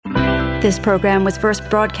This program was first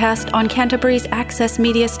broadcast on Canterbury's access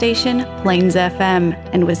media station, Plains FM,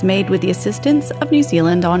 and was made with the assistance of New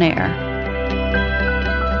Zealand On Air.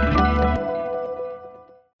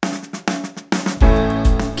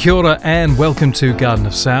 Kia ora and welcome to Garden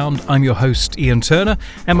of Sound. I'm your host Ian Turner,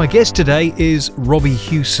 and my guest today is Robbie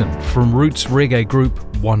Hewson from roots reggae group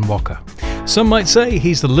One Waka. Some might say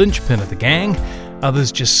he's the linchpin of the gang,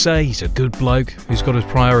 others just say he's a good bloke who's got his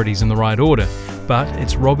priorities in the right order. But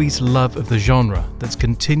it's Robbie's love of the genre that's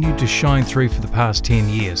continued to shine through for the past 10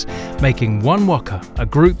 years, making One Waka a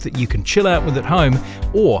group that you can chill out with at home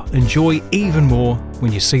or enjoy even more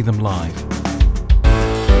when you see them live.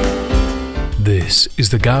 This is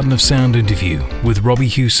the Garden of Sound interview with Robbie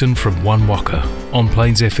Hewson from One Waka on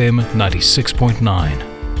Plains FM 96.9.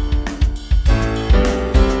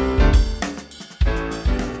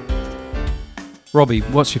 Robbie,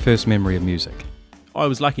 what's your first memory of music? I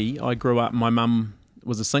was lucky. I grew up, my mum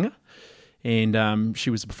was a singer and she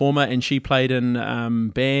was a performer, and she played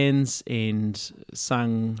in bands and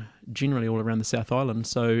sung generally all around the South Island.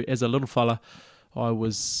 So as a little fella, I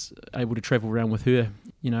was able to travel around with her.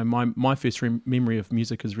 You know, my first memory of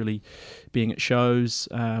music is really being at shows,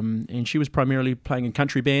 and she was primarily playing in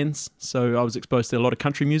country bands, so I was exposed to a lot of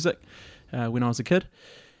country music when I was a kid.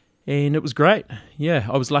 And it was great. Yeah,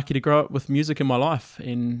 I was lucky to grow up with music in my life,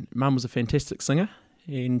 and Mum was a fantastic singer,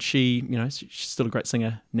 and she, you know, she's still a great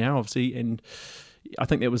singer now, obviously, and I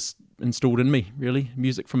think that was installed in me, really,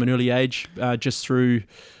 music from an early age, just through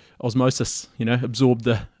osmosis, you know, absorb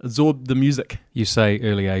the music. You say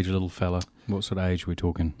early age, little fella. What sort of age are we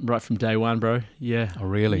talking? Right from day one, bro. Yeah. Oh,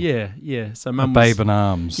 really? Yeah. So Mum a babe in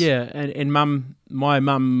arms. Yeah, and my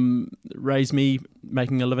mum raised me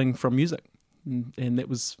making a living from music. And that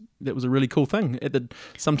was a really cool thing.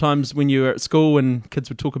 Sometimes when you were at school and kids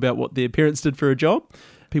would talk about what their parents did for a job,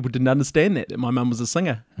 people didn't understand that my mum was a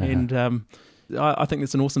singer. Uh-huh. And I think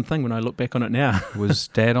that's an awesome thing when I look back on it now. Was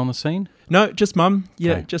Dad on the scene? No, just Mum.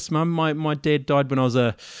 Yeah, okay. Just Mum. My dad died when I was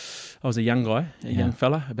a young guy, young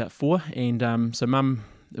fella, about 4. And so Mum,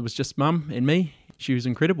 it was just Mum and me. She was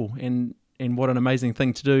incredible. And what an amazing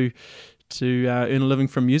thing to do, to earn a living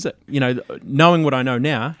from music. You know, knowing what I know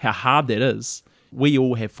now, how hard that is. We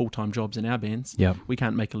all have full-time jobs in our bands. Yep. We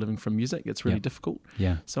can't make a living from music. It's really difficult.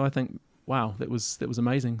 Yeah. So I think, wow, that was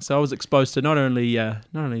amazing. So I was exposed to not only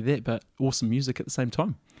that, but awesome music at the same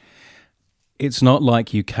time. It's not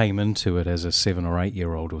like you came into it as a 7 or 8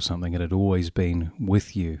 year old or something. It had always been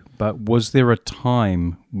with you. But was there a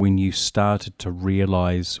time when you started to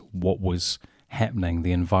realise what was happening,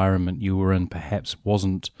 the environment you were in perhaps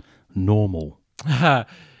wasn't normal?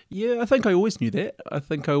 Yeah, I think I always knew that. I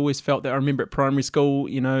think I always felt that. I remember at primary school,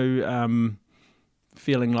 you know,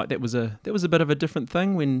 feeling like that was a bit of a different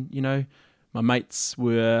thing when, you know, my mates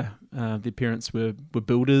were their parents were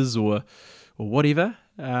builders or whatever.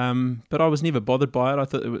 But I was never bothered by it. I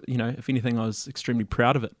thought, you know, if anything, I was extremely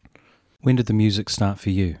proud of it. When did the music start for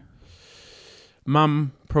you?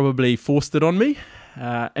 Mum probably forced it on me.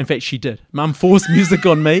 In fact, she did. Mum forced music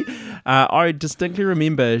on me. I distinctly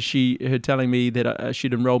remember her telling me that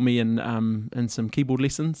she'd enrolled me in some keyboard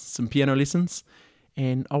lessons, some piano lessons,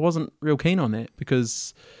 and I wasn't real keen on that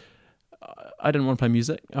because I didn't want to play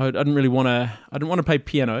music. I didn't want to play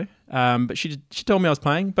piano. But she told me I was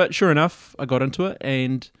playing. But sure enough, I got into it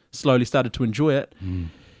and slowly started to enjoy it. Mm.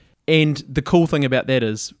 And the cool thing about that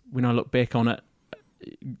is, when I look back on it,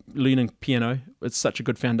 learning piano, it's such a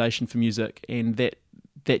good foundation for music, and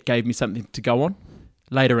that gave me something to go on.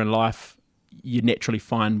 Later in life, you naturally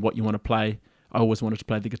find what you want to play. I always wanted to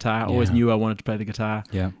play the guitar. I always knew I wanted to play the guitar.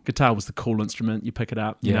 Yeah. Guitar was the cool instrument. You pick it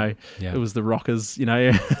up, you know. Yeah. It was the rockers, you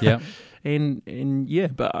know. Yeah. and yeah,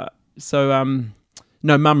 but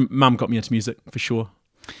no, Mum got me into music for sure.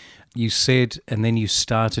 You said, and then you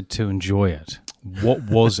started to enjoy it. What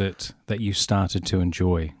was it that you started to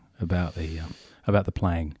enjoy about the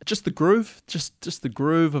playing? Just the groove, just the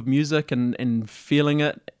groove of music and feeling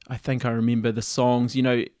it. I think I remember the songs. You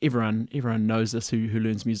know, everyone knows this who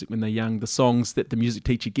learns music when they're young. The songs that the music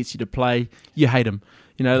teacher gets you to play, you hate them.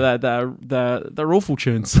 You know, they're awful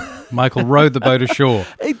tunes. Michael rowed the boat ashore.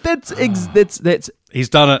 That's he's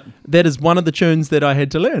done it. That is one of the tunes that I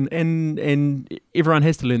had to learn, and everyone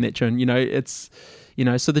has to learn that tune. You know, it's, you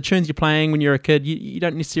know, so the tunes you're playing when you're a kid, you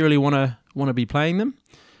don't necessarily want to be playing them,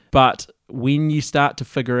 but when you start to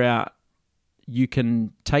figure out you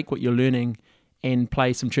can take what you're learning and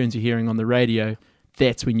play some tunes you're hearing on the radio,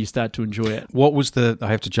 that's when you start to enjoy it. I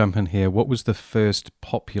have to jump in here, what was the first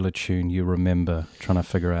popular tune you remember trying to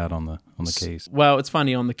figure out on the keys? Well, it's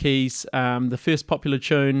funny, on the keys, the first popular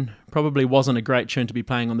tune probably wasn't a great tune to be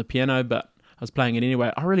playing on the piano, but was playing it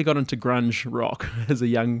anyway. I really got into grunge rock as a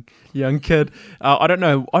young kid. I don't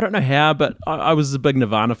know how, but I was a big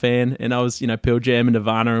Nirvana fan, and I was, Pearl Jam and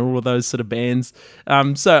Nirvana and all of those sort of bands.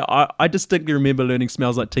 So I distinctly remember learning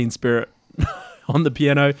 "Smells Like Teen Spirit" on the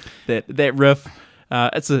piano. That riff,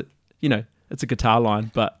 it's a guitar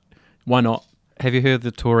line, but why not? Have you heard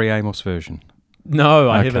the Tori Amos version? No,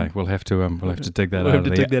 I okay, haven't. We'll have to dig that We'll have to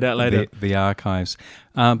dig that out later. The archives.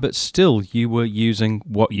 But still, you were using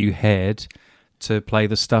what you had to play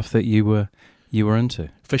the stuff that you were into.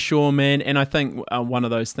 For sure, man. And I think one of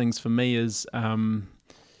those things for me is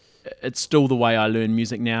it's still the way I learn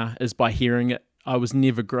music now, is by hearing it. I was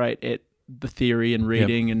never great at the theory and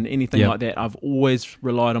reading and anything like that. I've always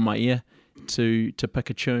relied on my ear to pick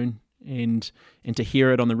a tune and to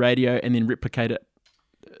hear it on the radio and then replicate it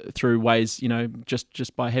through ways,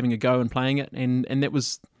 just by having a go and playing it, and that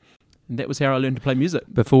was how I learned to play music.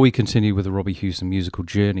 Before we continue with the Robbie Hewson musical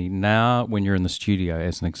journey, now when you're in the studio,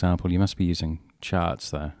 as an example, you must be using charts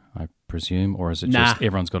though, I presume, or is it just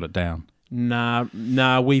everyone's got it down?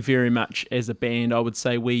 Nah, we very much, as a band, I would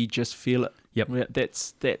say we just feel it. Yep.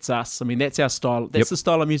 That's us. I mean, that's our style. That's the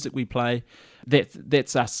style of music we play.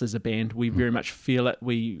 That's us as a band. We very much feel it.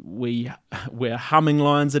 We're humming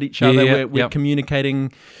lines at each other. We're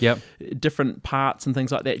communicating different parts and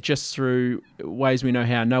things like that just through ways we know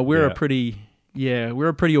how. No, we're a pretty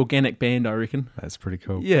organic band, I reckon. That's pretty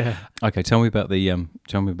cool. Yeah. Okay, tell me about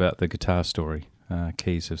the guitar story.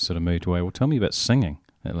 Keys have sort of moved away. Well, tell me about singing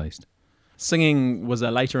at least. Singing was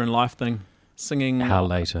a later in life thing. Singing. How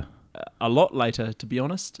later? A lot later, to be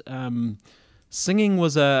honest. Singing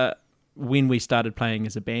was when we started playing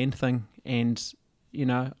as a band thing, and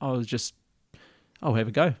I was just, I'll have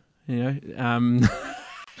a go.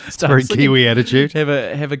 It's very singing. Kiwi attitude. Have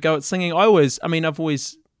a go at singing. I've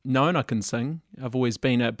always known I can sing. I've always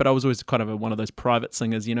been but I was always kind of one of those private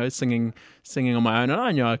singers, singing on my own. And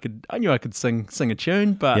I knew I could sing a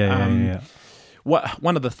tune, but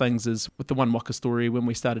one of the things is with the One Waka story, when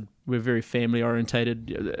we started, we're very family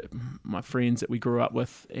orientated. My friends that we grew up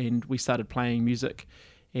with, and we started playing music,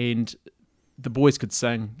 and the boys could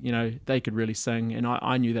sing. They could really sing, and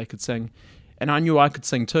I knew they could sing, and I knew I could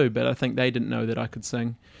sing too. But I think they didn't know that I could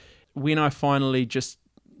sing. When I finally just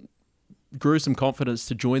grew some confidence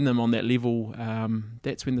to join them on that level,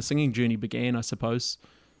 that's when the singing journey began, I suppose,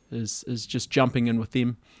 is just jumping in with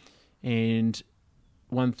them. And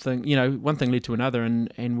one thing led to another,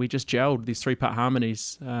 and we just gelled these 3-part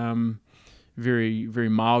harmonies, very, very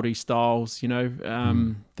Māori styles,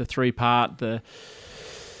 the 3-part,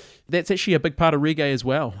 that's actually a big part of reggae as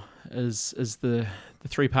well, is the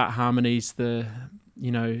 3-part harmonies. A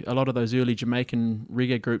lot of those early Jamaican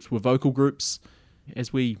reggae groups were vocal groups.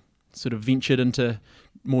 As we sort of ventured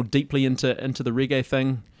more deeply into the reggae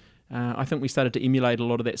thing, I think we started to emulate a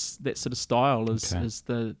lot of that sort of style as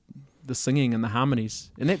the singing and the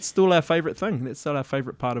harmonies, and that's still our favourite thing. That's still our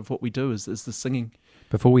favourite part of what we do is the singing.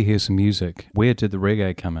 Before we hear some music, where did the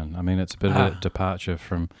reggae come in? I mean, it's a bit of a departure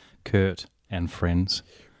from Kurt and Friends.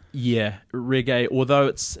 Yeah, reggae. Although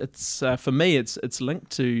it's for me, it's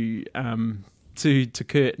linked to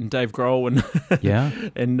Kurt and Dave Grohl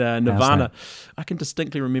and Nirvana. I can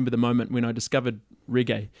distinctly remember the moment when I discovered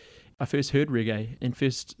reggae. I first heard reggae and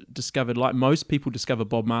first discovered, like most people discover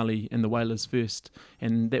Bob Marley and the Wailers first,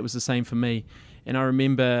 and that was the same for me. And I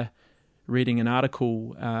remember reading an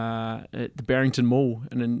article at the Barrington Mall,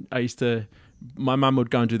 and then my mum would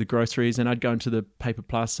go and do the groceries, and I'd go into the Paper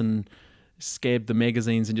Plus and scab the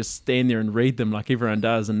magazines and just stand there and read them like everyone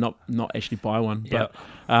does, and not actually buy one. But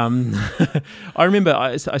I remember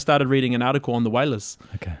I started reading an article on the Wailers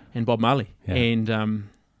and Bob Marley, and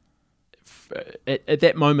at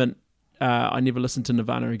that moment, I never listened to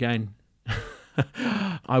Nirvana again.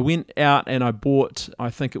 I went out and I bought,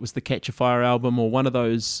 I think it was the Catch a Fire album, or one of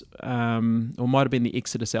those, or might have been the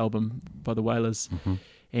Exodus album by the Wailers,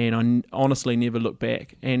 and I honestly never looked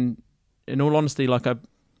back. And in all honesty,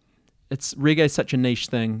 it's reggae is such a niche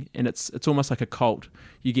thing, and it's almost like a cult.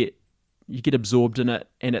 You get absorbed in it,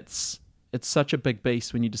 and it's such a big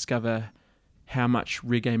beast when you discover how much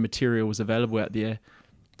reggae material is available out there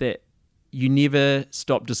that you never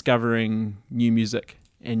stop discovering new music,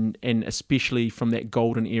 and especially from that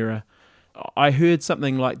golden era. I heard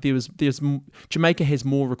something like there's Jamaica has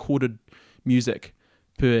more recorded music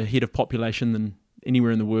per head of population than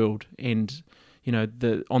anywhere in the world, and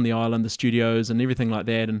on the island, the studios and everything like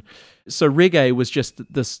that. And so reggae was just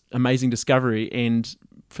this amazing discovery, and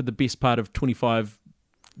for the best part of 25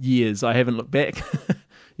 years, I haven't looked back.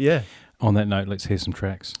 Yeah. On that note, let's hear some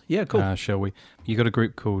tracks. Yeah, cool. Shall we? You got a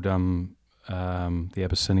group called the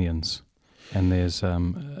Abyssinians, and there's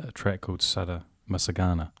a track called Sada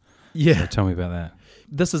Masagana. Yeah. So tell me about that.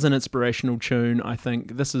 This is an inspirational tune. I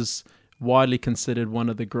think this is widely considered one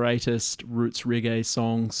of the greatest roots reggae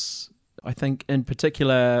songs. I think in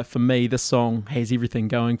particular for me, this song has everything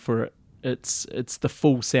going for it. It's the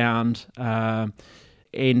full sound.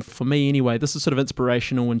 And for me anyway, this is sort of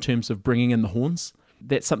inspirational in terms of bringing in the horns.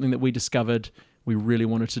 That's something that we discovered we really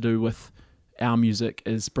wanted to do with our music,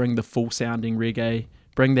 is bring the full sounding reggae,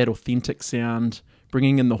 bring that authentic sound,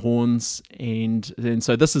 bringing in the horns, and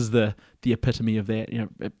so this is the epitome of that.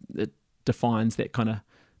 It defines that kind of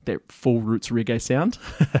that full roots reggae sound.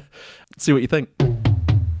 See what you think.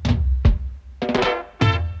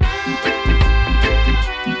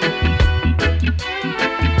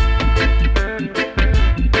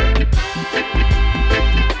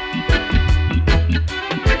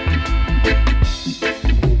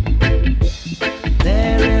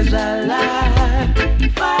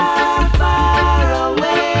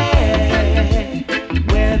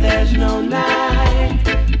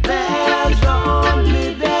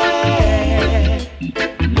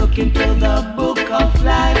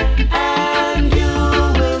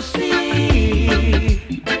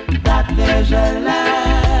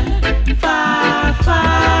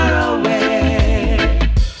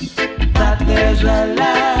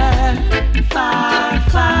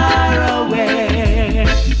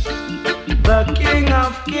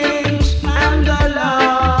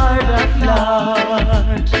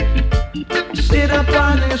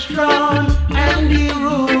 Throne, and he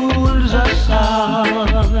rules us all.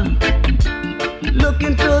 Look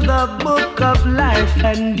into the book of life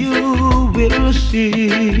and you will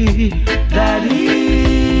see that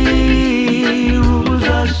he rules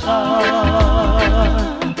us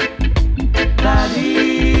all. That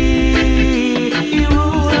he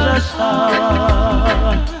rules us all.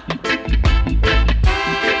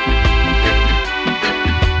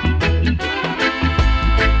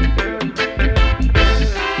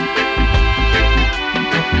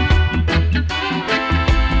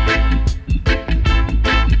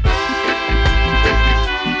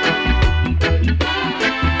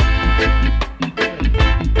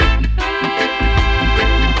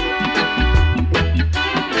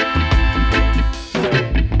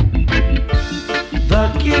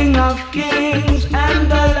 Kings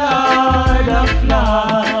and the Lord of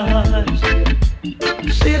Lords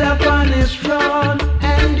sit upon his throne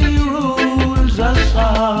and he rules us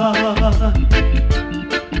all.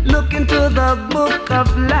 Look into the book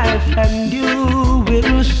of life and you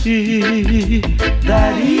will see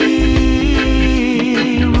that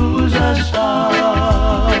he rules us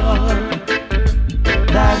all.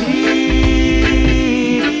 That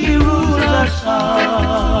he rules us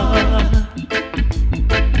all.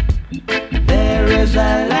 There's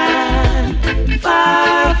a land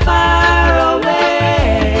far, far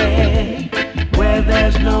away where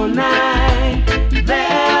there's no night,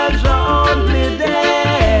 there's only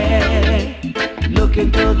day. Look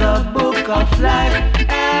into the book of life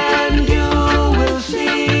and you will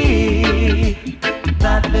see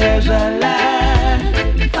that there's a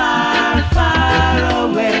land far, far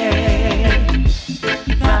away.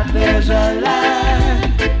 That there's a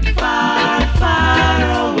land far,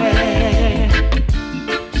 far away.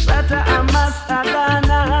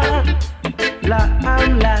 La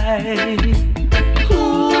amlai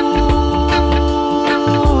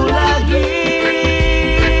lagi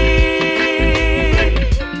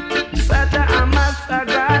Sata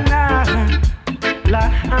amasagana La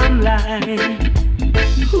amlai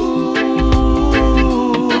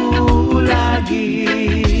lagi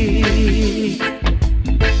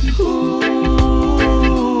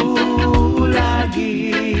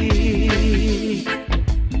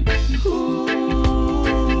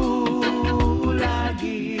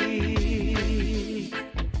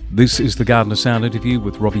This is the Garden of Sound interview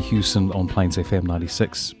with Robbie Hewson on Plains FM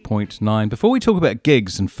 96.9. Before we talk about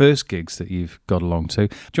gigs and first gigs that you've got along to,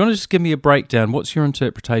 do you want to just give me a breakdown? What's your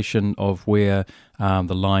interpretation of where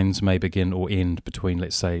the lines may begin or end between,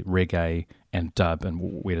 let's say, reggae and dub, and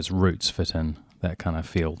where does roots fit in, that kind of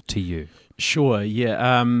feel to you? Sure,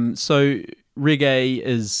 yeah. So reggae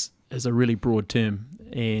is a really broad term,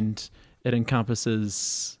 and it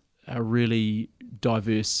encompasses a really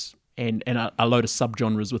diverse and a load of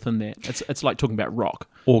subgenres within that. It's like talking about rock.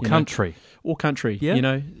 Or country. Or country,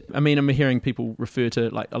 yeah. I mean, I'm hearing people refer to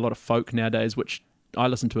like a lot of folk nowadays, which I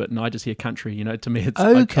listen to it and I just hear country. To me, it's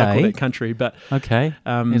I call it country. But okay,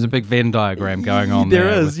 there's a big Venn diagram going on there.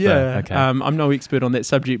 There is, yeah. Okay. I'm no expert on that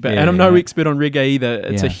subject, and I'm no expert on reggae either.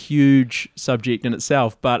 It's a huge subject in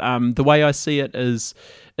itself. But the way I see it is,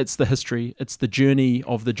 it's the history, it's the journey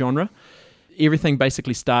of the genre. Everything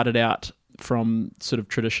basically started out from sort of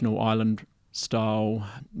traditional island style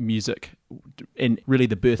music, and really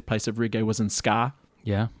the birthplace of reggae was in ska,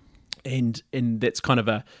 Yeah. and that's kind of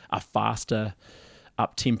a faster,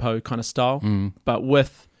 up tempo kind of style. But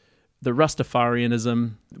with the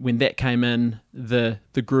Rastafarianism, when that came in, the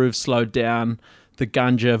groove slowed down, the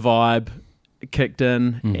ganja vibe kicked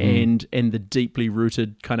in, and the deeply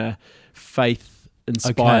rooted kind of faith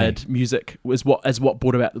inspired music was what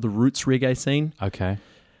brought about the roots reggae scene. Okay.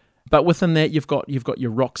 But within that, you've got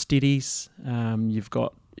your rock steadies, you've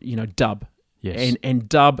got dub, Yes. and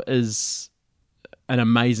dub is an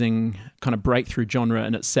amazing kind of breakthrough genre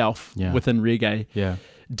in itself within reggae. Yeah.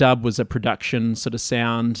 Dub was a production sort of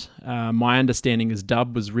sound. My understanding is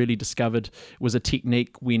dub was really discovered, was a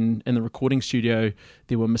technique when in the recording studio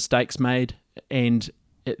there were mistakes made, and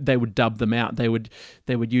they would dub them out. They would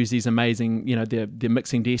use these amazing, their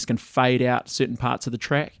mixing desk and fade out certain parts of the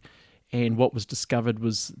track. And what was discovered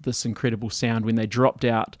was this incredible sound when they dropped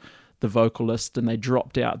out the vocalist and they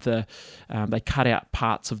dropped out they cut out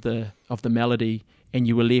parts of the melody, and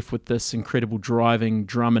you were left with this incredible driving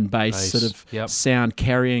drum and bass sort of sound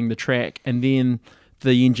carrying the track. And then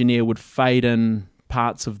the engineer would fade in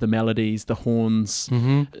parts of the melodies, the horns,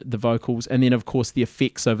 the vocals, and then of course the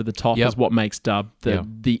effects over the top is what makes dub,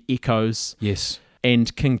 the echoes. Yes.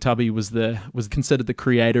 And King Tubby was considered the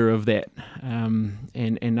creator of that,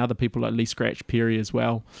 and other people like Lee Scratch Perry as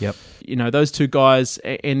well. Yep. Those two guys,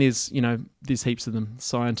 and there's heaps of them.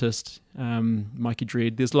 Scientist, Mikey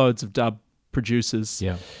Dread. There's loads of dub producers.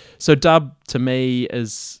 Yeah. So dub to me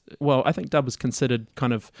is, I think dub is considered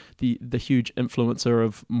kind of the huge influencer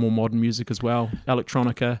of more modern music as well.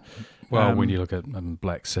 Electronica. Well, when you look at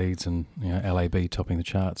Black Seeds and LAB topping the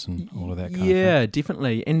charts and all of that kind of thing. Yeah,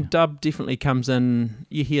 definitely. And dub definitely comes in.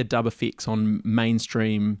 You hear dub effects on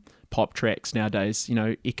mainstream pop tracks nowadays,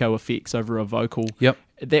 echo effects over a vocal. Yep.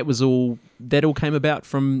 That all came about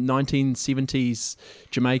from 1970s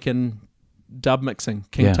Jamaican dub mixing.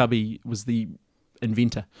 King Tubby was the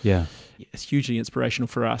inventor. Yeah. It's hugely inspirational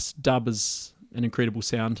for us. Dub is an incredible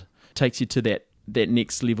sound. Takes you to that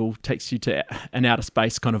next level, takes you to an outer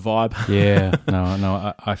space kind of vibe. Yeah,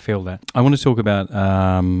 no, I feel that. I want to talk about,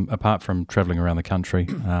 apart from travelling around the country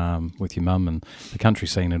with your mum and the country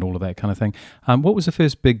scene and all of that kind of thing, what was the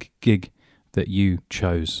first big gig that you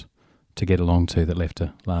chose to get along to that left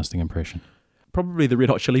a lasting impression? Probably the Red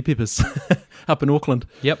Hot Chili Peppers up in Auckland.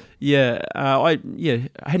 Yep. Yeah, I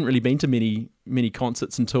hadn't really been to many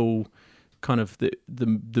concerts until kind of the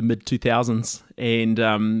mid 2000s,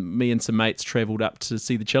 and me and some mates travelled up to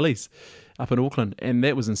see the Chili's up in Auckland, and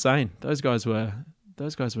that was insane. Those guys were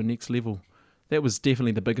next level. That was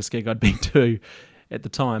definitely the biggest gig I'd been to at the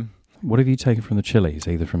time. What have you taken from the Chili's,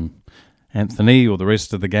 either from Anthony or the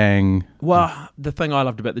rest of the gang? Well, the thing I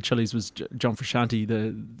loved about the Chili's was John Frusciante,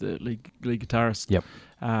 the lead guitarist. Yep.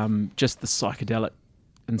 Just the psychedelic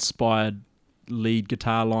inspired lead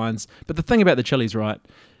guitar lines. But the thing about the Chili's, right,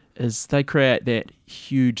 is they create that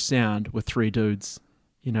huge sound with three dudes.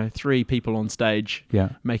 3 people on stage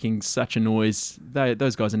making such a noise.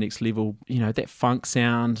 Those guys are next level. That funk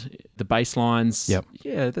sound, the bass lines. Yep.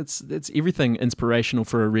 Yeah, that's everything inspirational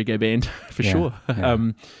for a reggae band for sure. Yeah.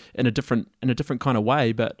 In a different kind of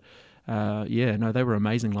way, but they were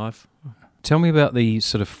amazing live. Tell me about the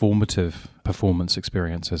sort of formative performance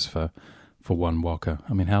experiences for One Waka.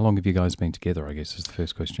 I mean, how long have you guys been together, I guess, is the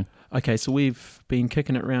first question. Okay, so we've been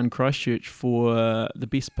kicking it around Christchurch for the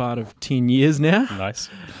best part of 10 years now. Nice.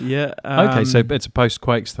 Yeah. Okay, so it's a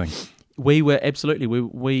post-Quakes thing. We were absolutely.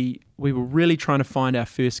 We were really trying to find our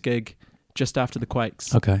first gig just after the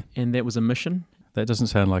Quakes. Okay. And that was a mission. That doesn't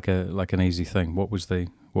sound like an easy thing. What was the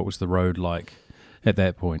road like at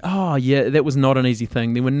that point? Oh, yeah, that was not an easy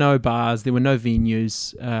thing. There were no bars, there were no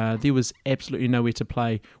venues, there was absolutely nowhere to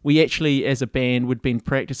play. We actually, as a band, we'd been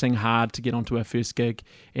practicing hard to get onto our first gig,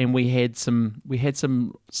 and we had some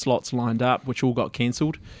slots lined up, which all got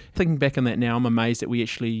cancelled. Thinking back on that now, I'm amazed that we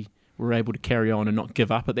actually were able to carry on and not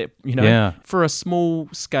give up at that. For a small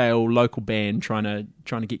scale local band trying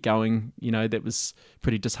to get going, that was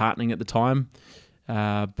pretty disheartening at the time.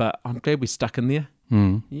 But I'm glad we stuck in there.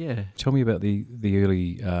 Mm. Yeah. Tell me about the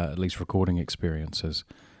early, at least recording experiences.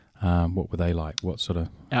 What were they like? What sort of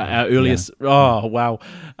our earliest? Yeah. Oh wow,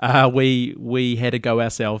 we had to go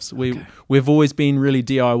ourselves. We've always been really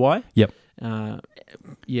DIY. Yep.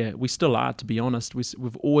 We still are, to be honest.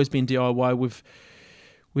 We've always been DIY.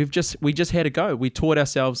 We just had to go. We taught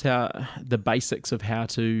ourselves the basics of how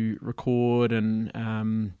to record,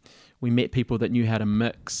 and we met people that knew how to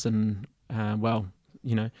mix, and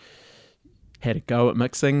had a go at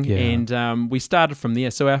mixing, and we started from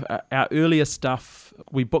there. So our earlier stuff,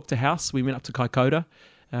 we booked a house. We went up to Kaikoura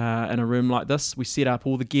in a room like this. We set up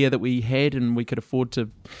all the gear that we had and we could afford to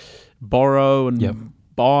borrow and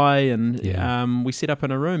buy, and we set up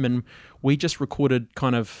in a room and we just recorded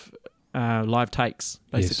kind of live takes,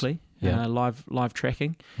 basically. Live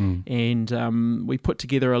tracking, and we put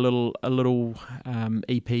together a little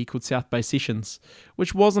EP called South Bay Sessions,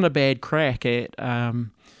 which wasn't a bad crack at it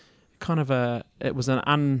was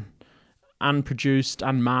an unproduced,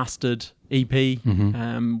 unmastered EP.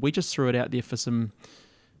 We just threw it out there for some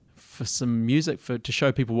music to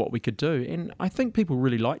show people what we could do, and I think people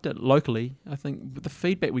really liked it locally. I think the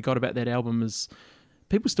feedback we got about that album is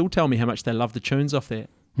people still tell me how much they love the tunes off that.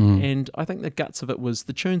 And I think the guts of it was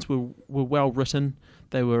the tunes were well written.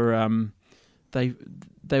 They were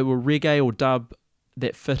they were reggae or dub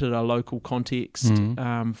that fitted a local context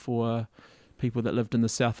for people that lived in the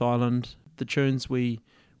South Island. The tunes we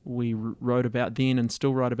wrote about then and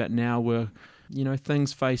still write about now were,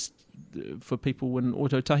 things faced for people in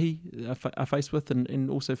Ōtautahi are faced with, and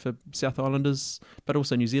also for South Islanders, but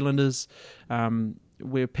also New Zealanders.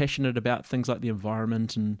 We're passionate about things like the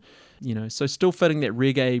environment, and so still fitting that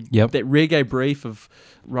reggae brief of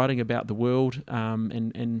writing about the world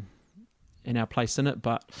and our place in it,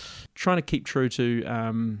 but trying to keep true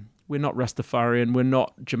to we're not Rastafarian, we're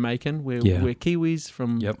not Jamaican, we're Kiwis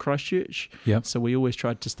from Christchurch. So we always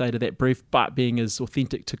tried to stay to that brief, but being as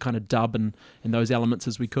authentic to kind of dub and those elements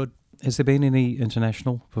as we could. Has there been any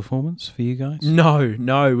international performance for you guys?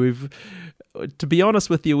 No, we've. To be honest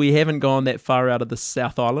with you, we haven't gone that far out of the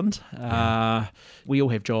South Island. We all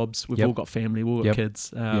have jobs. We've all got family. We've all got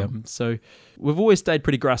kids. So we've always stayed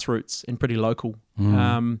pretty grassroots and pretty local.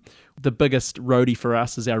 The biggest roadie for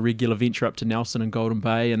us is our regular venture up to Nelson and Golden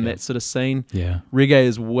Bay and that sort of scene. Reggae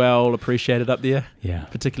is well appreciated up there,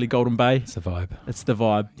 particularly Golden Bay. It's the vibe. It's the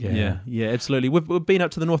vibe. Yeah, absolutely. We've been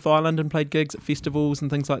up to the North Island and played gigs at festivals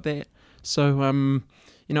and things like that. So,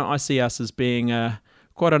 I see us as being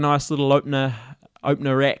quite a nice little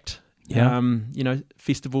opener act,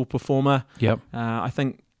 festival performer. I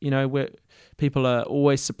think, people are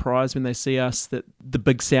always surprised when they see us, that the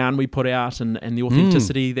big sound we put out and the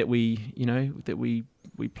authenticity that we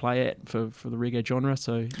play at for the reggae genre.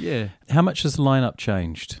 So, yeah. How much has the lineup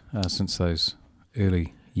changed since those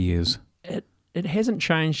early years? It hasn't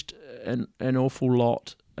changed an awful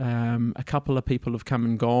lot. A couple of people have come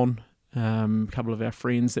and gone. A couple of our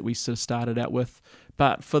friends that we sort of started out with,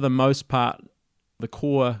 but for the most part, the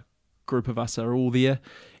core group of us are all there.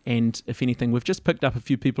 And if anything, we've just picked up a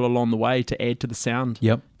few people along the way to add to the sound.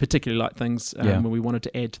 Particularly like things when we wanted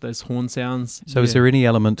to add to those horn sounds. So, is there any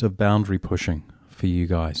element of boundary pushing for you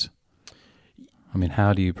guys? I mean,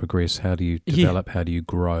 how do you progress? How do you develop? How do you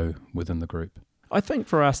grow within the group? I think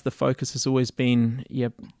for us, the focus has always been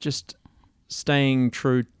just staying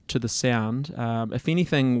true to the sound. If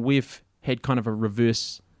anything, we've had kind of a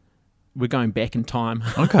reverse. We're going back in time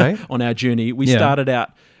on our journey. We started out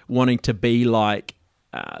wanting to be like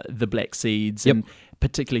the Black Seeds and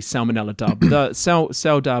particularly Salmonella Dub. The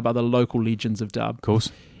Sal Dub are the local legends of dub. Of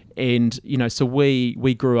course. And, so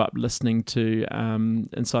we grew up listening to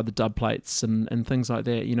Inside the Dub Plates and things like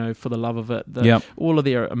that, for the love of it. All of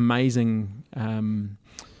their amazing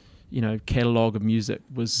catalogue of music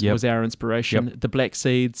was our inspiration. The Black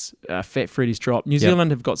Seeds, Fat Freddy's Drop. New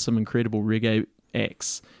Zealand have got some incredible reggae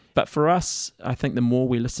acts. But for us, I think the more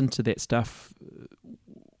we listen to that stuff,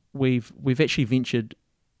 we've actually ventured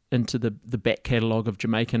into the back catalogue of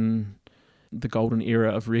Jamaican, the golden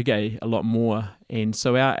era of reggae a lot more. And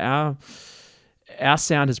so our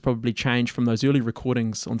sound has probably changed from those early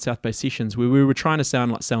recordings on South Bay Sessions where we were trying to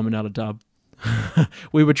sound like Salmonella Dub.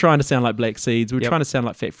 We were trying to sound like Black Seeds. We were trying to sound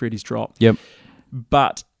like Fat Freddy's Drop.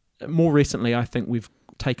 But more recently, I think we've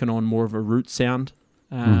taken on more of a root sound.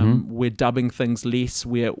 We're dubbing things less.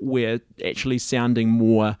 We're actually sounding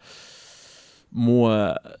more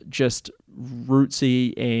just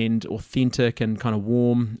rootsy and authentic and kind of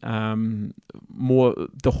warm. More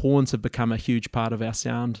the horns have become a huge part of our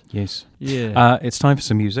sound. It's time for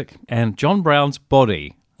some music and John Brown's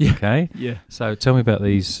Body. So tell me about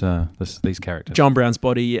these characters. John Brown's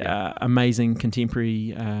Body, amazing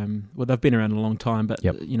contemporary. They've been around a long time, but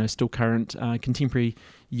still current contemporary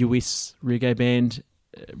US reggae band.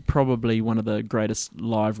 Probably one of the greatest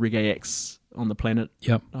live reggae acts on the planet.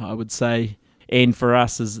 I would say. And for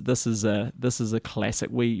us, this is a classic.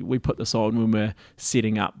 We put this on when we're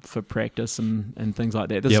setting up for practice and things like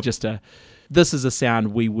that. This is a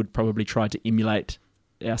sound we would probably try to emulate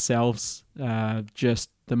ourselves. Just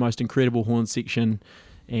the most incredible horn section,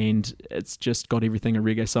 and it's just got everything a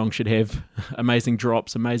reggae song should have. Amazing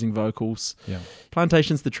drops, amazing vocals.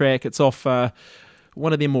 Plantation's the track. It's off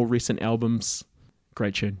one of their more recent albums.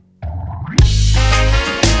 Great tune.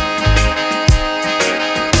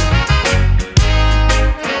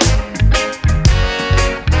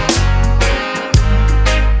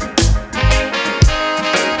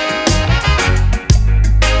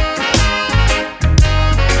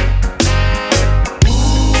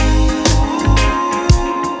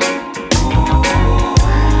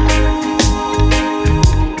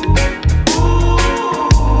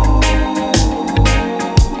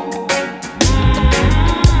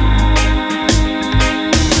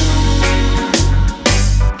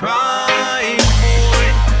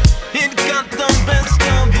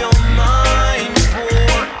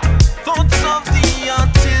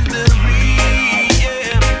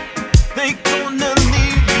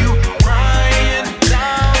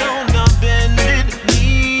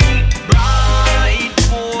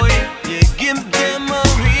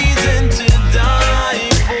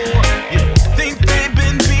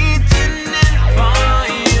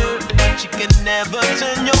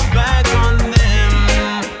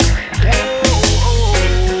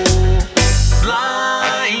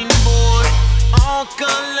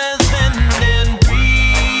 let's bend and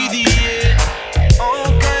breathe, yeah.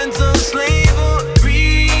 All kinds of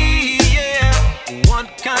slavery, yeah.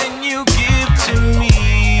 What kind you give to me?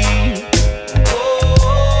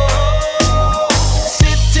 Oh,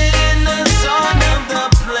 sitting in the sun of the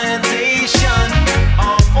plantation,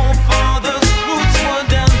 our forefathers' roots were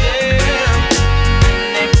down there, and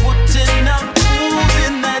they putting up fools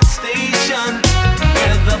in that station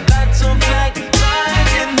where the battle flag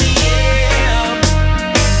flies in the air.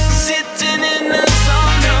 Sitting in the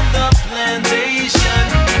sun of the plantation,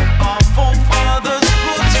 our forefathers'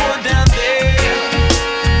 roots were down there,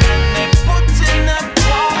 and they putting up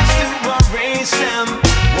walls to erase them.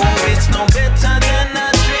 Oh, it's no better than a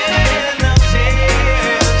trail of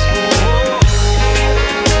tears. Oh.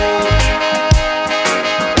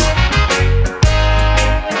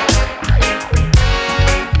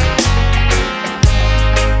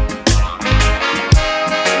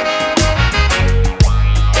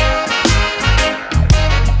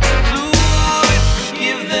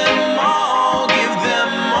 Give them all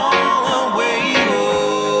away.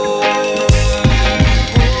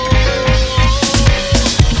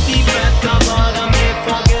 Deep at the bottom, they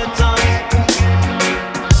forget us.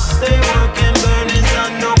 They work and burn in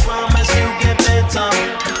sun, no promise you get better.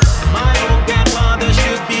 My old grandfather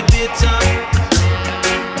should be bitter.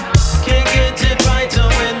 Can't get it right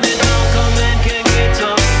when they don't come and can't get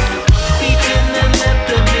up. Eating and left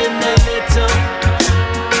them in the litter.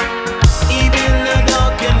 Even the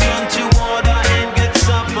dog can run to water and get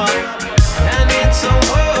supper. And it's a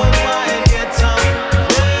worldwide get up.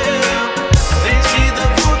 Well, they see the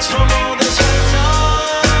fruits from all the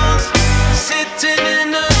shelters. Sitting in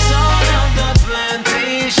the sun of the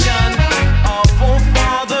plantation, our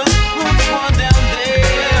forefathers' roots were down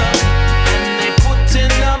there, and they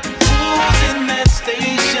putting up fools in that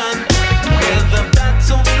station where the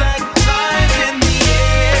battle flag flies in the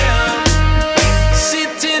air.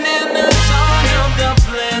 Sitting in the sun of the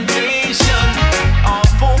plantation, our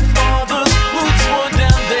forefathers' roots were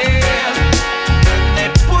down there, and they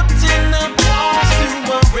putting up walls to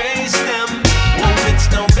erase them. Oh, it's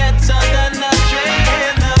no better than a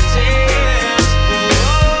trail of tears.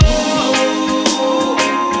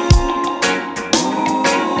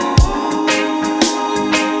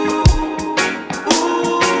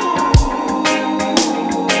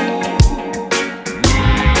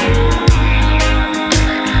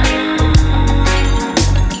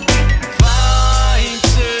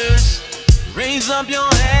 Fighters, raise up your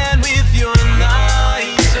hand with your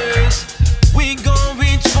lighters. We gon'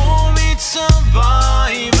 reach for each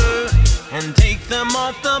survivor and take them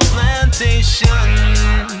off the plantation.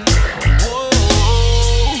 Whoa,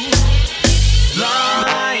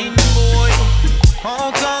 blind boy,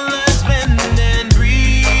 all colors bend and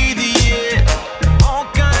breathe, yeah. All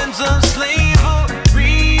kinds of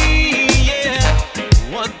slavery, yeah.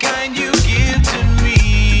 What kind you give to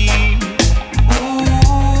me?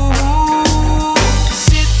 Ooh,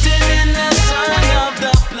 sitting in the sun of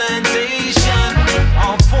the plantation,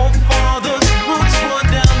 our forefathers' roots were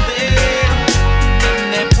down there, and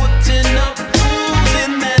they putting up fools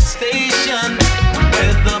in that station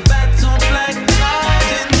where the battle flag flies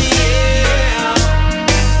in the air.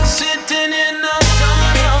 Sitting in the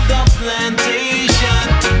sun of the plantation,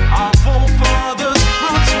 our forefathers'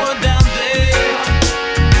 roots were down there,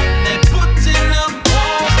 and they putting up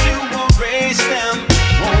walls to erase them.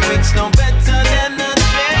 Oh, it's no better than a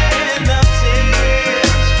trail of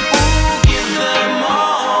tears. Ooh, give them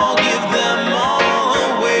all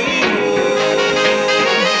away.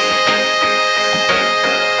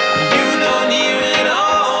 You don't hear it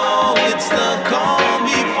all, it's the calm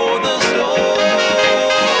before the storm.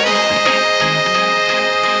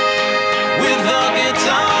 With a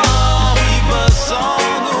guitar, we've a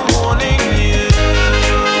song of warning you.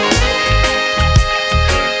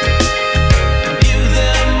 Give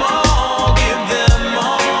them all away. Give them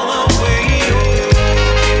all away.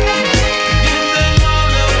 Give them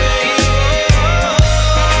all away.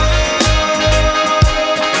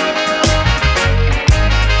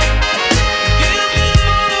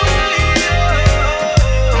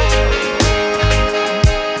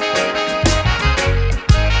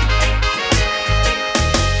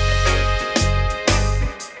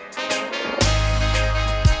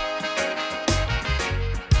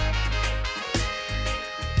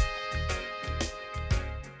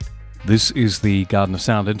 This is the Garden of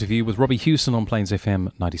Sound interview with Robbie Hewson on Plains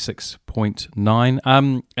FM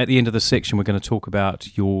 96.9. At the end of the section, we're going to talk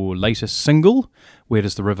about your latest single, Where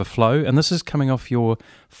Does the River Flow? And this is coming off your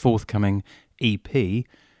forthcoming EP,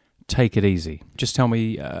 Take It Easy. Just tell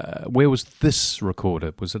me, where was this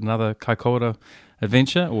recorded? Was it another Kaikoura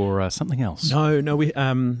adventure or something else? No,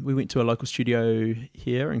 we went to a local studio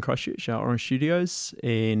here in Christchurch, our Orange Studios,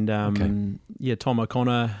 and Tom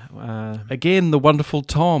O'Connor. Again, the wonderful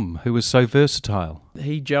Tom, who was so versatile.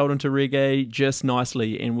 He gelled into reggae just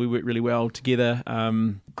nicely, and we worked really well together.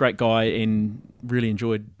 Great guy, and really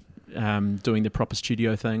enjoyed doing the proper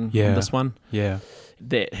studio thing on this one. Yeah.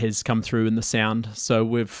 That has come through in the sound. So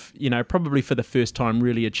we've, probably for the first time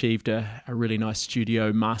really achieved a really nice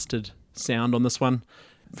studio mastered sound on this one.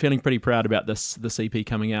 Feeling pretty proud about this EP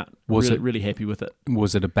coming out. Really happy with it.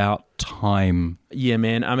 Was it about time? Yeah,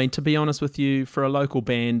 man. I mean, to be honest with you, for a local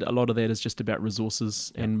band, a lot of that is just about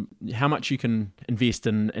resources and how much you can invest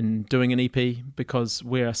in doing an EP, because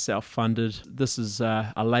we're self-funded. This is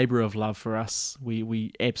a labour of love for us.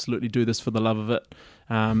 We absolutely do this for the love of it.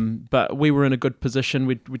 But we were in a good position.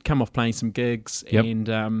 We'd come off playing some gigs,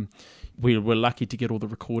 and we were lucky to get all the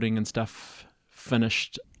recording and stuff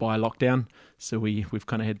finished by lockdown. So we've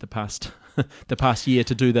kind of had the past year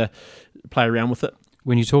to play around with it.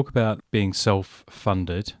 When you talk about being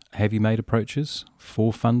self-funded, have you made approaches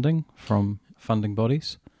for funding from funding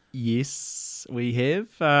bodies? Yes, we have.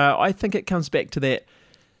 I think it comes back to that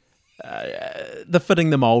the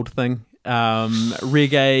fitting the mold thing.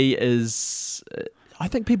 Reggae is, I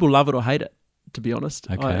think people love it or hate it, to be honest.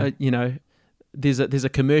 Okay. There's a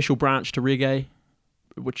commercial branch to reggae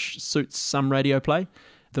which suits some radio play.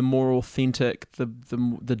 The more authentic, the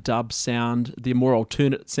dub sound, the more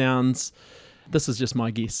alternate sounds. This is just my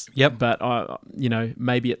guess. Yep. But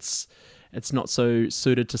maybe it's not so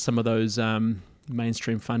suited to some of those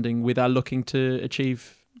mainstream funding where they're looking to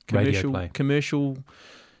achieve commercial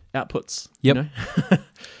outputs. Yep.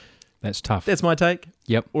 That's tough. That's my take.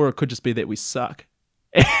 Yep. Or it could just be that we suck.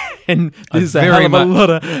 And there's a hell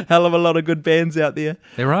of a lot of good bands out there.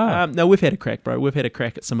 There are. No, we've had a crack, bro. We've had a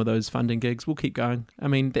crack at some of those funding gigs. We'll keep going. I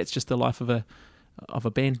mean, that's just the life of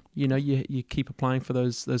a band. You keep applying for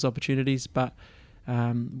those opportunities, but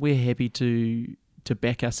we're happy to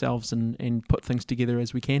back ourselves and put things together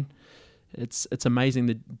as we can. It's amazing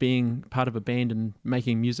that being part of a band and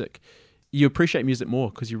making music, you appreciate music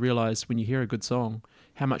more because you realise when you hear a good song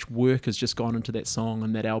how much work has just gone into that song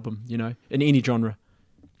and that album. In any genre.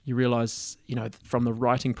 You realise, from the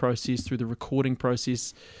writing process through the recording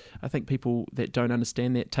process, I think people that don't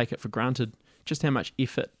understand that take it for granted, just how much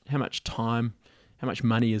effort, how much time, how much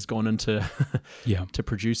money has gone into to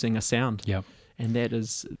producing a sound. Yeah. And that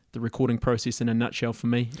is the recording process in a nutshell for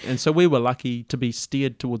me. And so we were lucky to be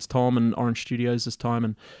steered towards Tom and Orange Studios this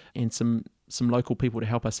time and some local people to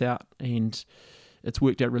help us out. And it's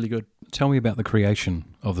worked out really good. Tell me about the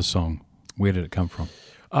creation of the song. Where did it come from?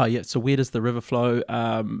 Oh yeah, so Where Does the River Flow?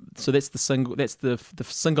 So that's the single. That's the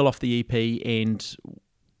single off the EP, and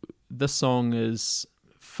this song is,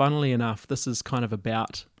 funnily enough, this is kind of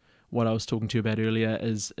about what I was talking to you about earlier.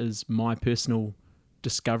 Is my personal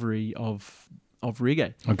discovery of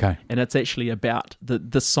reggae. Okay, and it's actually about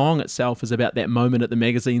the song itself is about that moment at the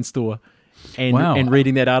magazine store. And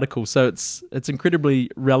reading that article, so it's incredibly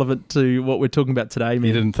relevant to what we're talking about today, man.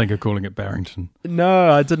 You didn't think of calling it Barrington? No,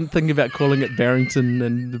 I didn't think about calling it Barrington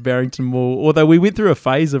and the Barrington Mall. Although we went through a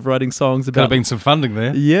phase of writing songs about. Could have been some funding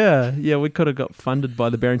there. Yeah, we could have got funded by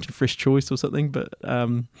the Barrington Fresh Choice or something, but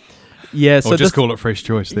yeah. So or just call it Fresh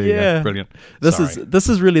Choice. There you go. Brilliant. This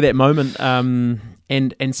is really that moment,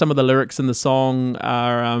 and some of the lyrics in the song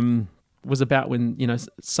are. Was about when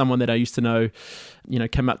someone that I used to know,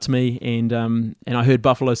 came up to me and I heard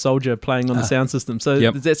Buffalo Soldier playing on the sound system.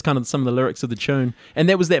 So that's kind of some of the lyrics of the tune, and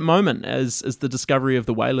that was that moment as the discovery of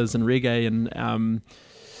the Wailers and reggae, and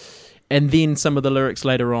then some of the lyrics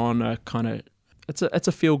later on are kind of it's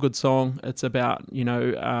a feel good song. It's about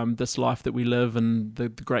this life that we live and the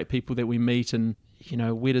great people that we meet, and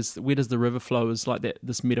where does the river flow is like that,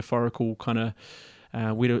 this metaphorical kind of.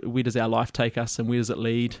 Where does our life take us and where does it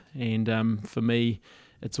lead? And for me,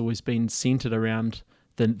 it's always been centered around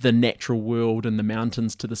the natural world and the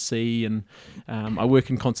mountains to the sea. And I work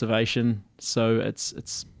in conservation, so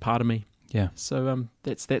it's part of me. Yeah. So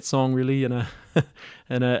that's that song really in a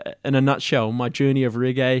in a nutshell. My journey of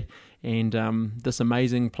reggae and this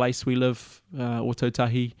amazing place we live,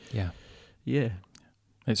 Ōtautahi. Yeah. Yeah.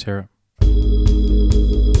 Let's hear it.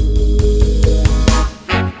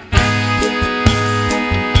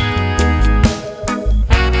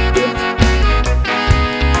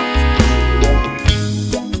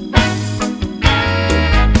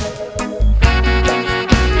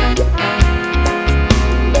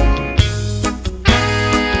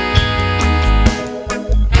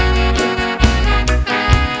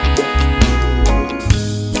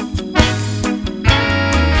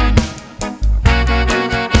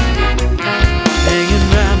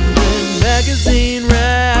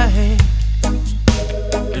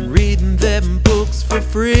 for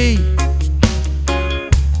free.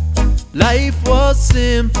 Life was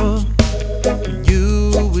simple, and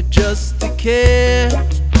you were just a kid.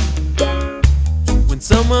 When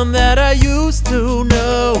someone that I used to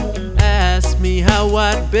know asked me how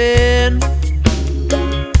I'd been,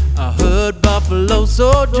 I heard Buffalo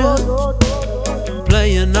Soldier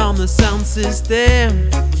playing on the sound system.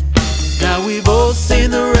 Now we've all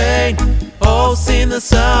seen the rain, all seen the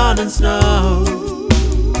sun and snow.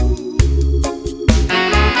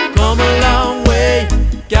 Come a long way,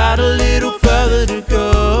 got a little further to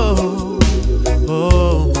go.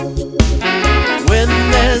 Oh. When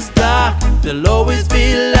there's dark, there'll always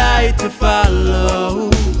be light to follow.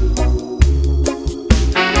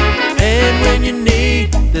 And when you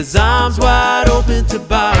need, there's arms wide open to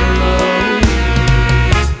borrow.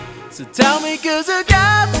 So tell me, 'cause I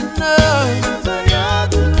got to know.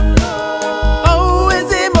 Oh,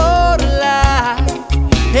 is it more to life?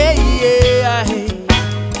 Hey, yeah, hey.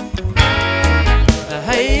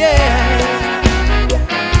 Hey, yeah.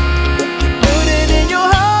 Put it in your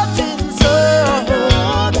heart and soul.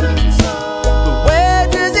 But where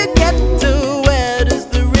does it get to? Where does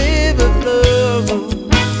the river flow?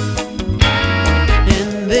 In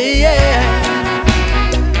the air.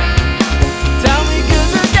 Tell me,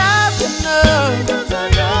 'cause I got to know.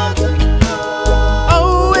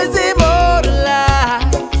 Oh, is it more to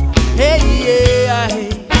life? Hey, yeah, hey.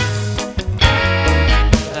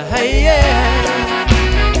 Hey, yeah.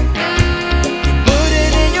 Put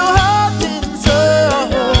it in your heart and soul.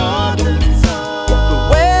 But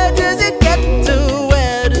where does it get to?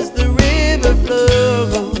 Where does the river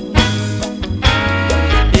flow?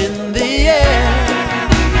 In the air.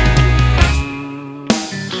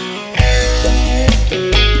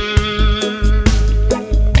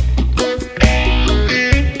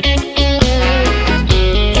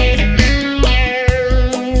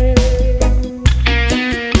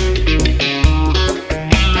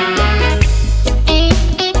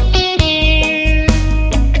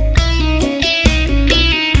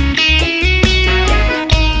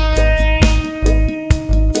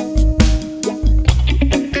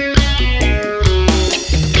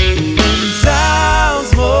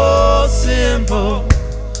 Sounds more simple.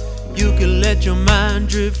 You can let your mind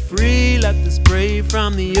drift free like the spray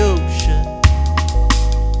from the ocean.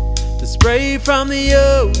 The spray from the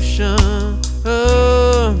ocean.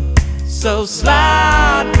 Oh, so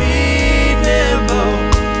slightly nimble,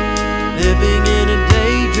 living in a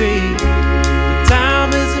daydream. But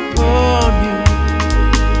time is upon you.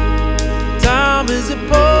 Time is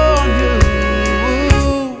upon you.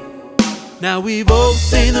 Now we've all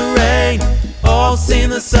seen the rain, all seen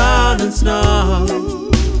the sun and snow.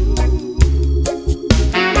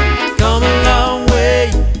 Come a long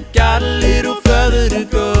way, got a little further to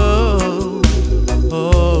go.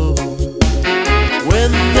 Oh.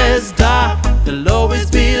 When there's dark, there'll always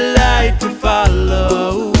be light to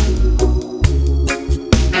follow.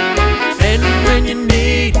 And when you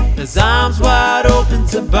need, there's arms wide open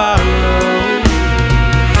to borrow.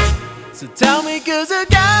 So tell me, 'cause I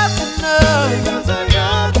got to know.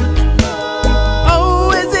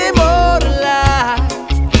 Oh, is it more to life?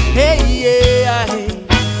 Hey, yeah, hey.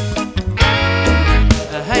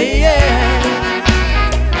 Hey, yeah.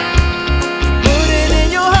 Put it in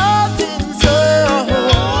your heart and soul.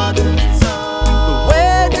 But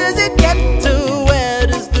where does it get to? Where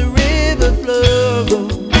does the river flow?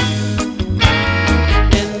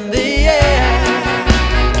 In the air.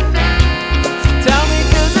 So tell me,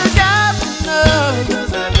 'cause I got to know.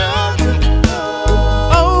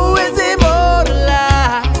 Oh, is it more to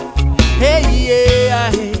life? Hey,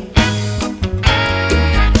 yeah, hey.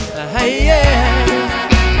 Hey, yeah.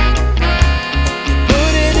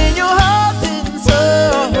 Put it in your heart and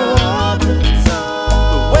soul.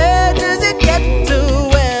 But where does it get to?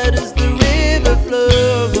 Where does the river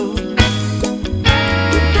flow?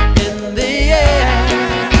 In the air.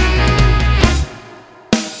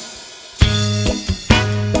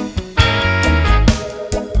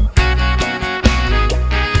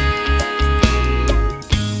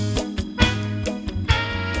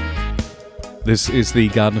 This is the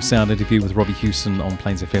Garden of Sound interview with Robbie Hewson on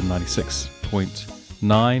Plains FM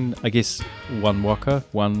 96.9. I guess one waka,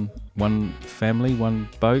 one family, one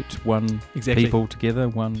boat, one Exactly. people together,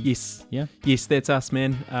 one. Yes. Yeah. Yes, that's us,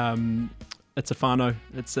 man. It's a whānau.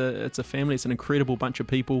 It's a family. It's an incredible bunch of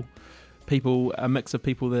people, a mix of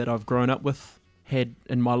people that I've grown up with, had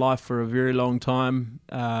in my life for a very long time.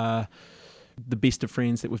 The best of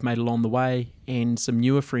friends that we've made along the way, and some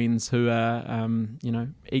newer friends who are,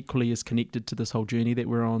 equally as connected to this whole journey that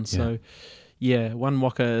we're on. So, yeah, One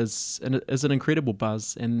Waka is an incredible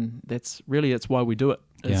buzz, and it's why we do it.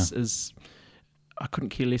 I couldn't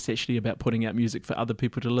care less actually about putting out music for other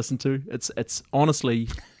people to listen to. It's honestly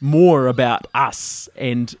more about us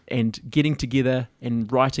and getting together and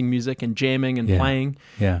writing music and jamming and playing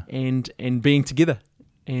and being together.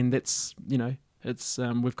 And that's, it's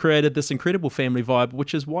we've created this incredible family vibe,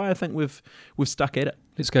 which is why I think we've stuck at it.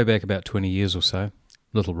 Let's go back about 20 years or so.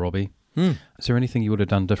 Little Robbie. Is there anything you would have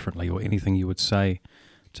done differently, or anything you would say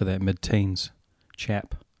to that mid-teens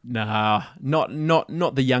chap? Nah, not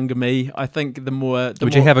the younger me. I think the more...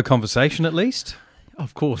 Would you have a conversation at least?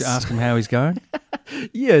 Of course. To ask him how he's going?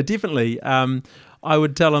 Yeah, definitely. I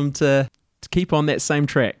would tell him to keep on that same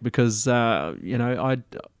track because,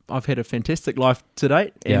 I've had a fantastic life to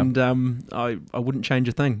date and I wouldn't change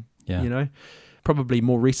a thing, Probably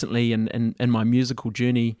more recently in my musical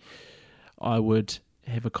journey, I would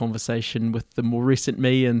have a conversation with the more recent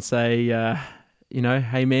me and say,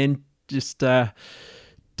 hey man, just...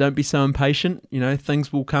 don't be so impatient.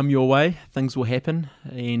 Things will come your way. Things will happen,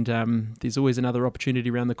 and there's always another opportunity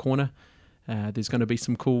around the corner. There's going to be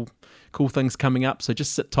some cool things coming up. So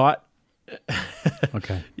just sit tight.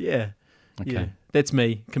 Okay. Yeah. Okay. Yeah. That's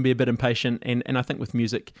me. Can be a bit impatient, and I think with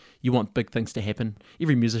music, you want big things to happen.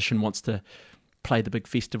 Every musician wants to play the big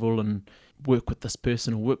festival and work with this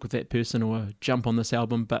person or work with that person or jump on this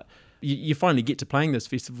album. But you finally get to playing those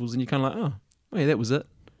festivals, and you're kind of like, oh yeah, that was it.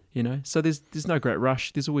 So there's no great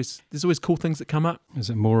rush. There's always cool things that come up. Is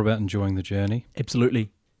it more about enjoying the journey? Absolutely,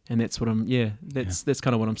 and that's what that's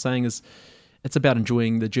kind of what I'm saying is, it's about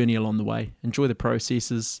enjoying the journey along the way. Enjoy the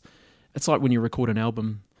processes. It's like when you record an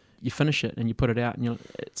album, you finish it and you put it out, and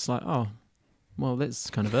it's like, oh, well, that's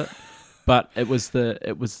kind of it. But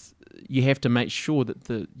you have to make sure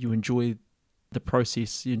that you enjoy the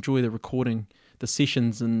process, you enjoy the recording, the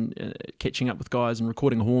sessions, and catching up with guys and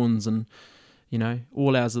recording horns and.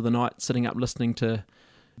 All hours of the night, sitting up listening to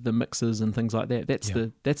the mixes and things like that. That's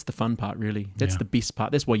the fun part, really. That's the best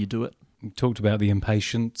part. That's why you do it. You talked about the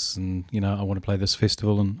impatience and, I want to play this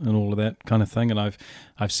festival and all of that kind of thing. And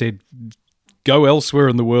I've said, go elsewhere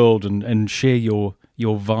in the world and share your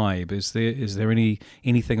vibe. Is there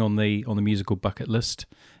anything on the musical bucket list,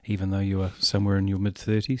 even though you are somewhere in your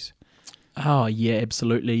mid-30s? Oh, yeah,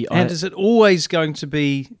 absolutely. And is it always going to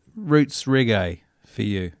be roots reggae for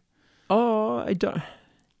you? Oh, I don't.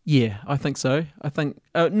 Yeah, I think so. I think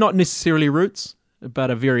not necessarily roots,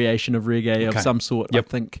 but a variation of reggae of some sort. Yep. I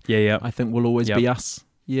think. Yeah. I think will always be us.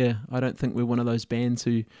 Yeah, I don't think we're one of those bands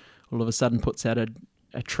who all of a sudden puts out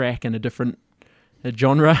a track in a different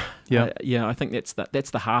genre. Yeah. I think that's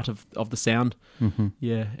the heart of the sound. Mm-hmm.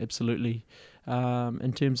 Yeah, absolutely.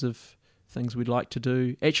 In terms of things we'd like to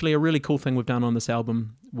do, actually, a really cool thing we've done on this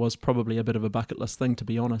album was probably a bit of a bucket list thing, to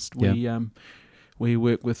be honest. We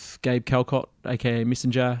work with Gabe Calcott, aka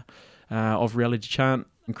Messenger, of Reality Chant,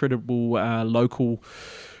 incredible local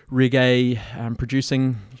reggae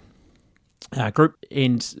producing group,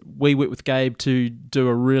 and we work with Gabe to do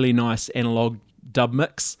a really nice analog dub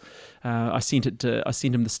mix. I sent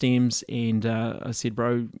him the stems, and I said,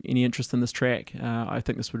 bro, any interest in this track? I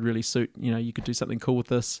think this would really suit. You could do something cool with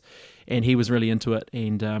this, and he was really into it.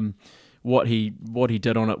 And what he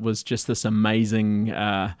did on it was just this amazing.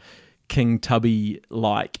 King Tubby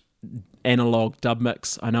like analog dub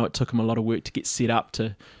mix. I know it took him a lot of work to get set up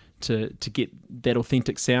to get that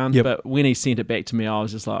authentic sound, but when he sent it back to me, I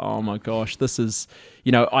was just like, oh my gosh, this is,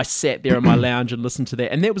 I sat there in my lounge and listened to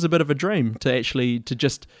that, and that was a bit of a dream to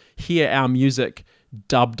just hear our music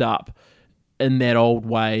dubbed up in that old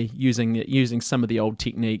way, using some of the old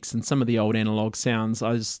techniques and some of the old analog sounds.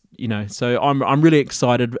 So I'm really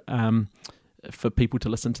excited for people to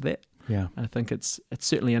listen to that. Yeah, I think it's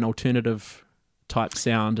certainly an alternative type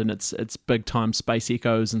sound, and it's big time space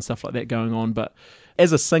echoes and stuff like that going on. But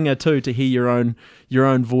as a singer too, to hear your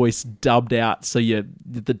own voice dubbed out, so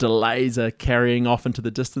the delays are carrying off into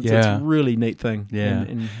the distance. It's a really neat thing. Yeah.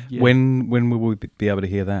 When will we be able to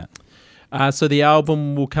hear that? So the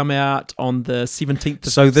album will come out on the 17th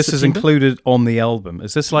of So this September. is included on the album.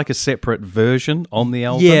 Is this like a separate version on the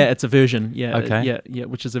album? Yeah, it's a version. Yeah, okay. Yeah,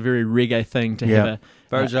 which is a very reggae thing to have a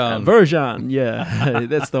version. Version, yeah,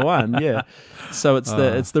 that's the one. Yeah, so it's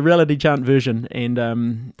the Reality Chant version,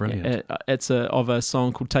 and brilliant. It's of a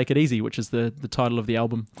song called "Take It Easy," which is the title of the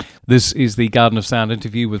album. This is the Garden of Sound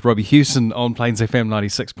interview with Robbie Hewson on Plains FM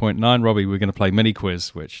 96.9. Robbie, we're going to play mini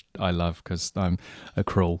quiz, which I love because I'm a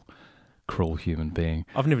cruel human being.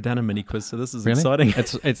 I've never done a mini quiz, so this is really exciting.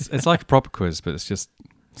 It's like a proper quiz, but it's just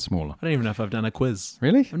smaller. I don't even know if I've done a quiz.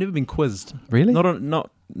 Really? I've never been quizzed. Really?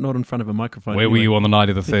 Not in front of a microphone. Where were you on the night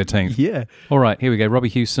of the 13th? Yeah. All right, here we go. Robbie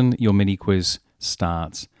Hewson, your mini quiz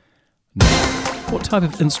starts now. What type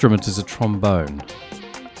of instrument is a trombone?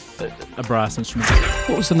 a brass instrument.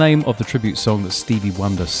 What was the name of the tribute song that Stevie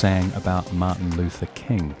Wonder sang about Martin Luther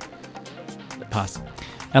King? Pass.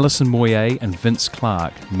 Alison Moyet and Vince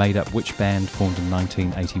Clarke made up which band formed in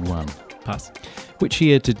 1981? Pass. Which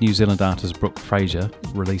year did New Zealand artist Brooke Fraser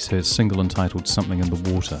release her single entitled Something in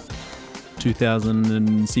the Water?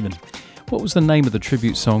 2007. What was the name of the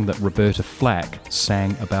tribute song that Roberta Flack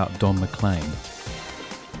sang about Don McLean?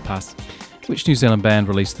 Pass. Which New Zealand band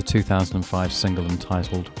released the 2005 single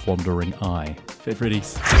entitled Wandering Eye? Fat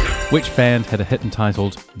Freddy's. Which band had a hit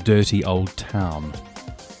entitled Dirty Old Town?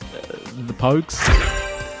 The Pogues.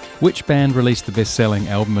 Which band released the best-selling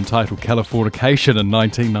album entitled Californication in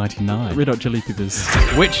 1999? Red Hot Chili Peppers.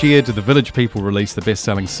 Which year did the Village People release the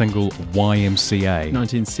best-selling single YMCA?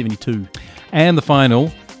 1972. And the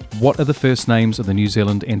final, what are the first names of the New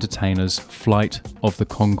Zealand entertainers Flight of the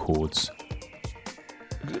Conchords?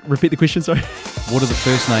 Repeat the question, sorry. What are the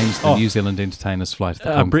first names of the New Zealand entertainers Flight of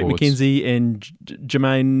the Conchords? Brett McKenzie and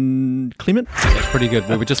Jermaine Clement. That's pretty good.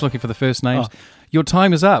 We were just looking for the first names. Your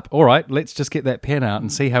time is up. All right, let's just get that pen out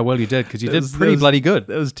and see how well you did, because you did pretty bloody good.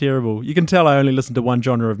 That was terrible. You can tell I only listen to one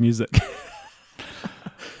genre of music.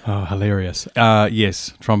 Oh, hilarious.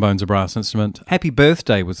 Yes, trombone's a brass instrument. Happy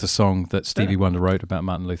Birthday was the song that Stevie Wonder wrote about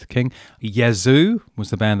Martin Luther King. Yazoo was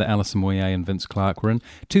the band that Alison Moyet and Vince Clarke were in.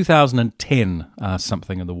 2010,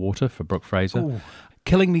 Something in the Water for Brooke Fraser. Ooh.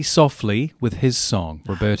 Killing Me Softly with his song,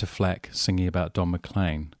 Roberta Flack singing about Don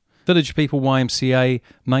McLean. Village People YMCA,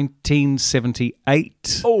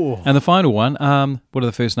 1978. Oh. And the final one, what are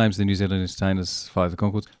the first names of the New Zealand entertainers, Flight of the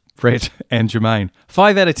Conchords? Fred and Jermaine.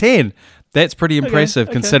 5 out of 10. That's pretty impressive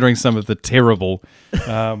considering some of the terrible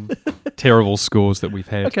scores that we've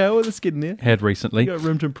had. Okay, well, let's get in there. Had recently. Got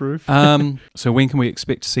room to improve. So when can we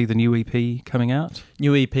expect to see the new EP coming out?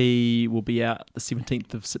 New EP will be out the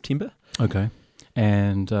 17th of September. Okay.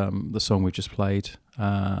 And the song we just played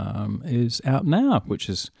is out now, which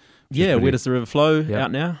is Where Does the River Flow? Yep.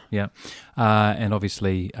 Out now. Yeah. And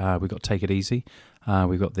obviously we've got Take It Easy.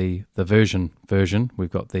 We've got the version.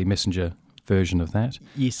 We've got the Messenger version of that.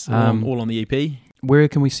 Yes, all on the EP. Where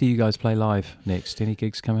can we see you guys play live next? Any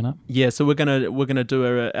gigs coming up? Yeah, so we're gonna do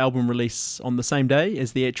an album release on the same day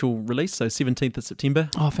as the actual release, so 17th of September.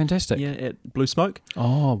 Oh, fantastic! Yeah, at Blue Smoke.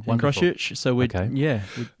 Oh, wonderful. In Christchurch. So we're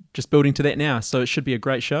just building to that now. So it should be a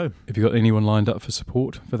great show. Have you got anyone lined up for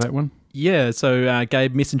support for that one? Yeah, so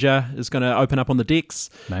Gabe Messenger is going to open up on the decks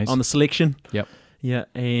on the selection. Yep. Yeah,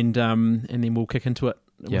 and then we'll kick into it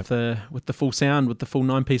with the full sound, with the full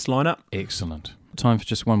 9-piece lineup. Excellent. Time for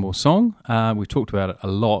just one more song. We've talked about it a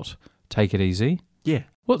lot. Take It Easy. Yeah.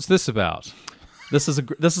 What's this about? This is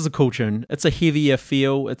a cool tune. It's a heavier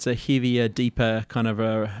feel. It's a heavier, deeper kind of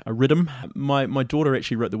a rhythm. My daughter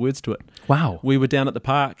actually wrote the words to it. Wow. We were down at the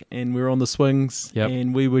park and we were on the swings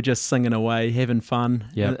and we were just singing away, having fun.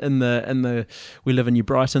 Yep. We live in New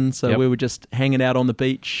Brighton, so we were just hanging out on the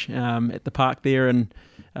beach at the park there and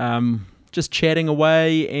just chatting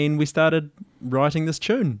away, and we started writing this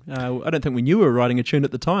tune. I don't think we knew we were writing a tune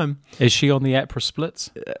at the time. Is she on the APRA splits?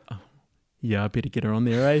 Yeah, I better get her on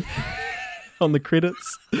there, eh? On the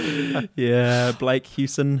credits. Yeah, Blake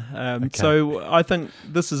Hewson. Okay. So I think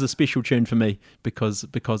this is a special tune for me because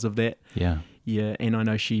of that. Yeah. Yeah, and I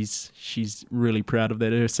know she's really proud of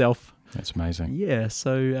that herself. That's amazing. Yeah,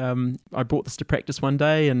 so I brought this to practice one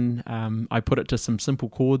day and I put it to some simple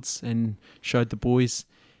chords and showed the boys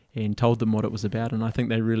and told them what it was about, and I think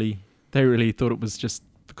they really thought it was just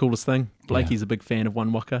the coolest thing. Blakey's a big fan of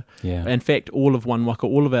One Waka. Yeah. In fact, all of One Waka,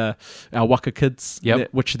 all of our Waka kids,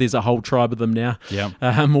 which there's a whole tribe of them now. Yeah.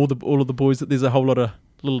 All of the boys, there's a whole lot of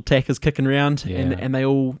little tackers kicking around, Yeah. and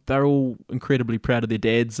they're all incredibly proud of their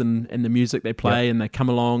dads and the music they play, and they come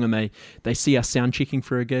along and they see us sound checking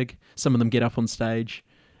for a gig. Some of them get up on stage,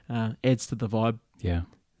 adds to the vibe. Yeah.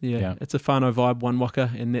 Yeah, it's a whānau vibe, One Waka,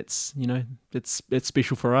 and that's, it's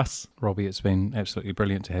special for us. Robbie, it's been absolutely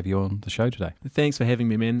brilliant to have you on the show today. Thanks for having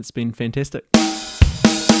me, man. It's been fantastic.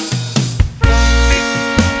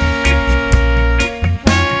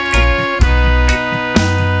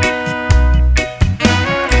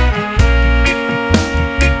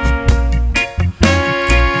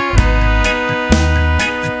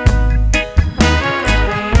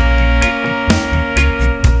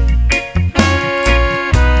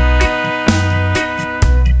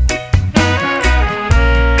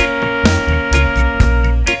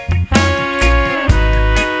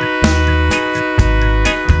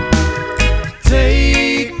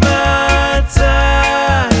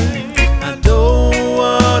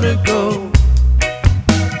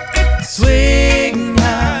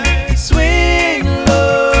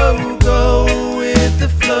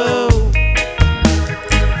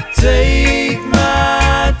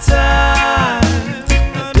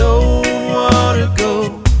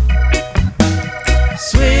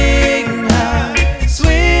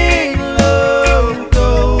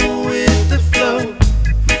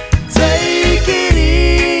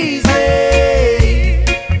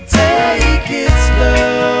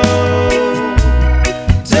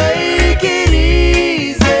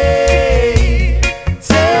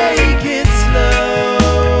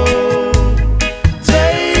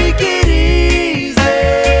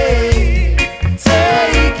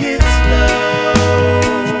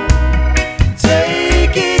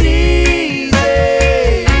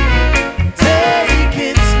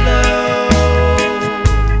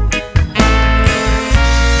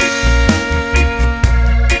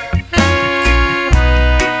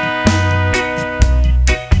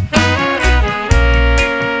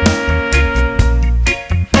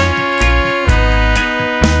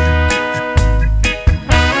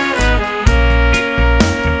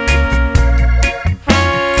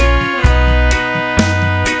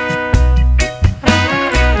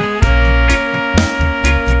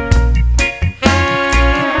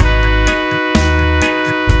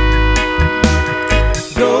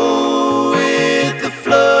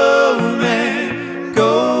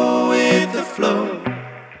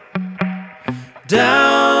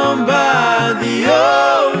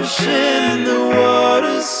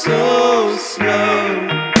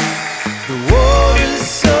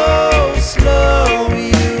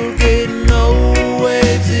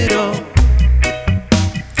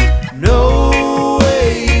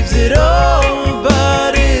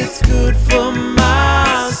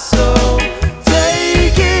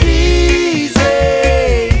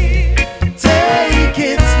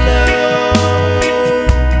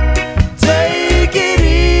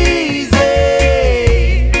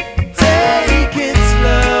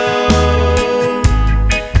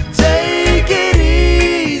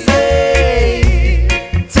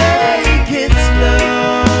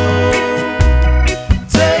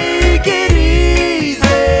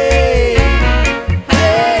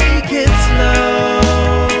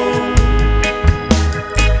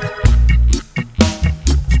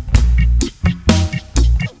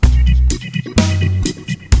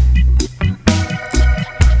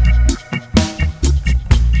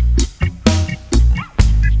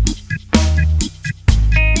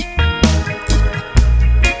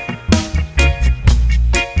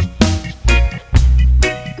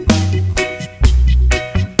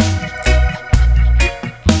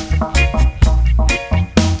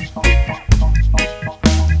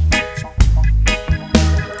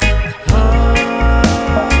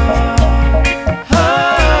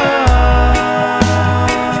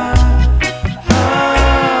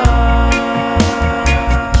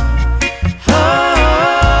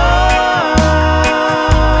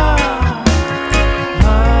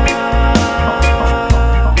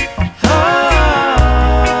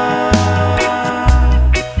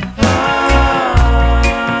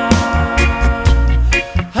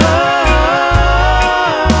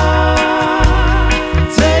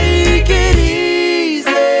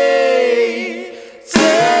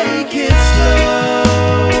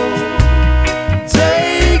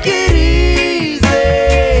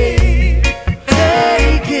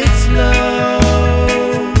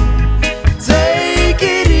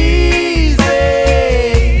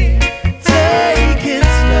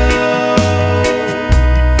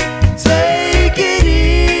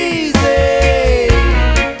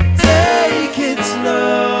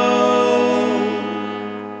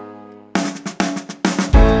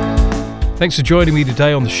 Thanks for joining me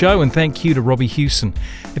today on the show, and thank you to Robbie Hewson.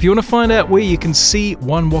 If you want to find out where you can see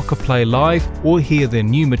One Waka play live or hear their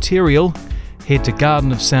new material, head to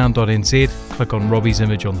gardenofsound.nz, click on Robbie's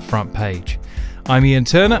image on the front page. I'm Ian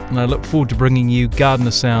Turner, and I look forward to bringing you Garden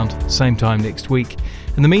of Sound same time next week.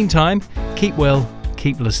 In the meantime, keep well,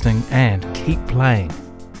 keep listening, and keep playing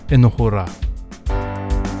in the hora.